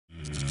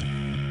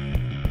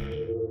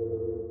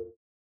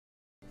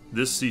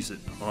This season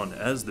on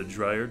As the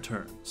Dryer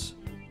Turns,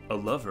 a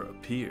lover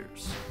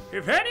appears.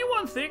 If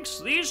anyone thinks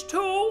these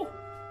two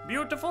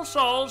beautiful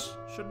souls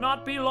should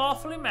not be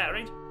lawfully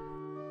married,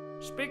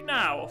 speak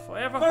now or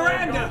forever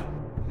Miranda!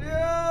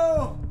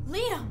 No!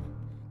 Liam,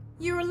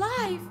 you're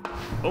alive.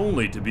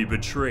 Only to be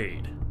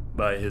betrayed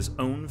by his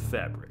own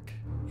fabric.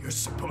 You're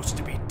supposed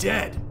to be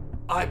dead.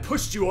 I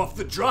pushed you off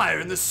the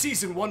dryer in the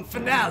season 1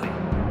 finale.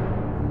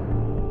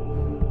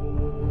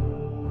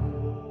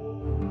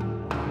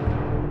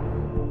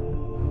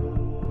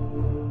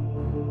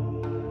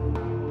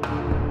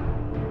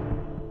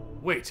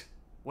 Wait,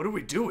 what are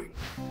we doing?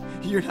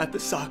 You're not the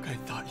sock I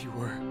thought you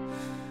were.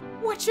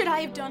 What should I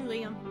have done,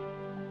 Liam?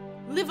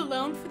 Live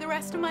alone for the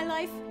rest of my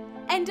life?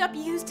 End up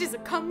used as a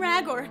cum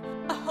rag or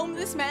a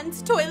homeless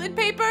man's toilet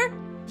paper?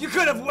 You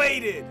could have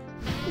waited!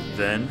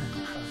 Then,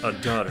 a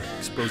daughter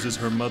exposes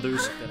her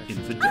mother's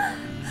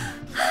infidelity.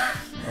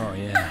 Oh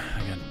yeah,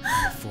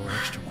 I got 4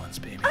 extra ones,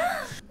 baby.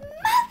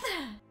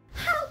 Mother!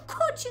 How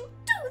could you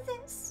do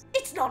this?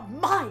 It's not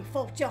my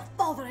fault your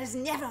father is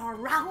never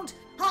around.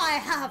 I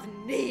have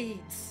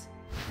needs.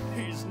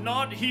 He's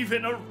not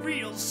even a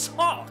real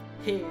sock.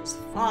 He's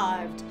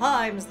 5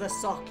 times the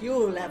sock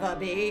you'll ever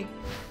be.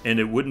 And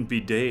it wouldn't be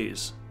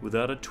days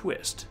without a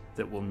twist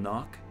that will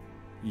knock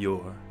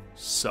your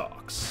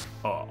socks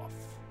off.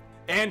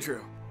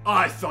 Andrew,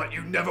 I thought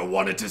you never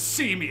wanted to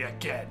see me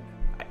again.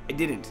 I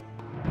didn't.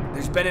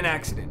 There's been an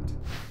accident.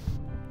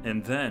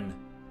 And then,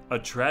 a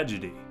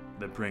tragedy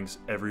that brings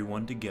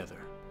everyone together.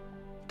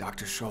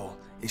 Dr. Scholl,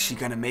 is she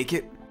gonna make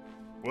it?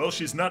 Well,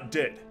 she's not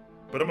dead,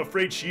 but I'm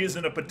afraid she is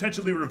in a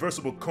potentially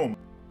reversible coma.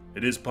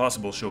 It is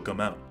possible she'll come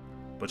out,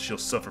 but she'll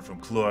suffer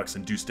from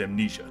Clorox-induced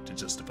amnesia to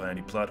justify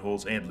any plot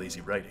holes and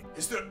lazy writing.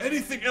 Is there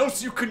anything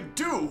else you can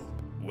do?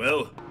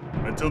 Well,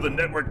 until the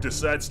network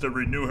decides to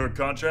renew her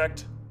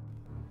contract,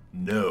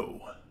 no.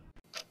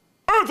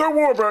 Arthur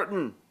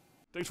Warburton!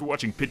 Thanks for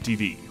watching Pit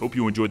TV. Hope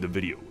you enjoyed the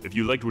video. If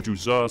you liked what you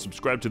saw,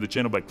 subscribe to the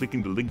channel by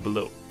clicking the link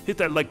below. Hit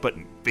that like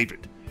button,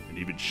 favorite, and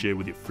even share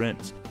with your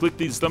friends. Click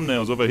these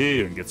thumbnails over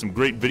here and get some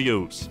great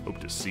videos. Hope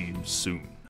to see you soon.